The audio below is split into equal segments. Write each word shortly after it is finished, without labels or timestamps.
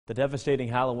The devastating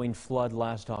Halloween flood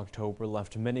last October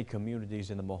left many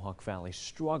communities in the Mohawk Valley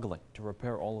struggling to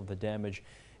repair all of the damage.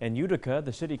 In Utica,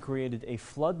 the city created a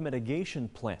flood mitigation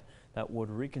plan that would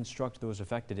reconstruct those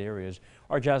affected areas.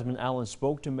 Our Jasmine Allen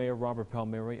spoke to Mayor Robert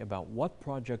Palmieri about what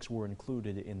projects were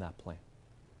included in that plan.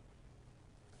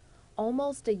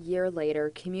 Almost a year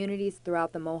later, communities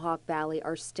throughout the Mohawk Valley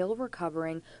are still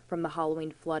recovering from the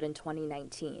Halloween flood in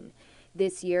 2019.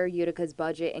 This year, Utica's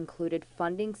budget included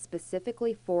funding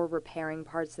specifically for repairing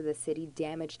parts of the city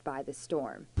damaged by the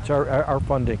storm. It's our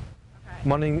funding. Okay.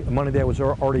 Money that was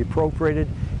already appropriated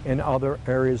in other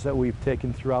areas that we've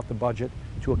taken throughout the budget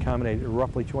to accommodate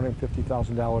roughly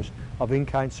 $250,000 of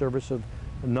in-kind service. Of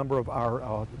a number of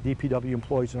our DPW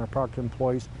employees and our park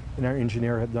employees and our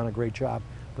engineer have done a great job,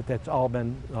 but that's all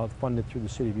been funded through the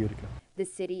city of Utica. The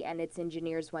city and its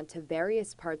engineers went to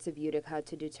various parts of Utica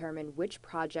to determine which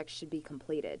projects should be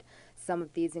completed. Some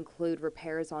of these include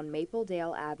repairs on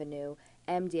Mapledale Avenue,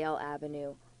 Mdale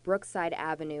Avenue, Brookside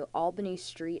Avenue, Albany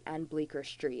Street, and Bleecker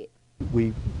Street.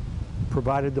 We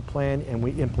provided the plan and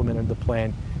we implemented the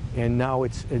plan, and now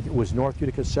it was North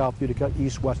Utica, South Utica,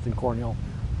 East, West, and Cornhill.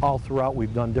 All throughout,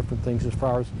 we've done different things as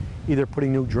far as either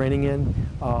putting new draining in,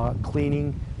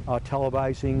 cleaning,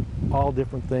 televising, all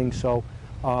different things. So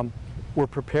we're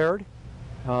prepared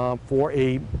for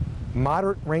a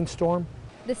moderate rainstorm.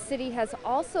 The city has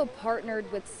also partnered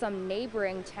with some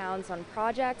neighboring towns on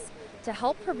projects to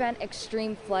help prevent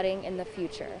extreme flooding in the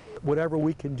future. Whatever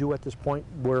we can do at this point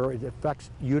where it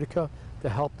affects Utica to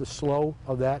help the slow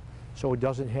of that so it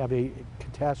doesn't have a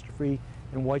catastrophe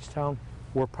in Whitestown,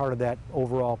 we're part of that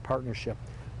overall partnership.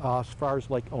 As far as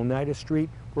like Oneida Street,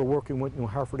 we're working with New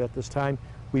Hartford at this time.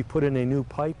 We put in a new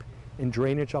pipe and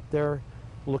drainage up there,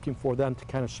 looking for them to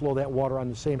kind of slow that water on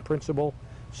the same principle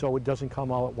so it doesn't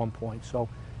come all at one point. So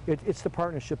it's the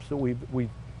partnerships that we've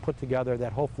put together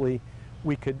that hopefully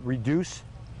we could reduce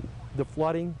the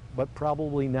flooding, but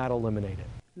probably not eliminate it.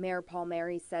 Mayor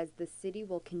Palmieri says the city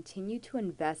will continue to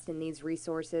invest in these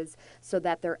resources so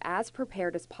that they're as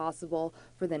prepared as possible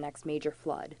for the next major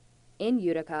flood. In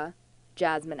Utica,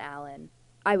 Jasmine Allen,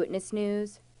 Eyewitness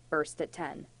News, First at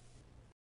 10.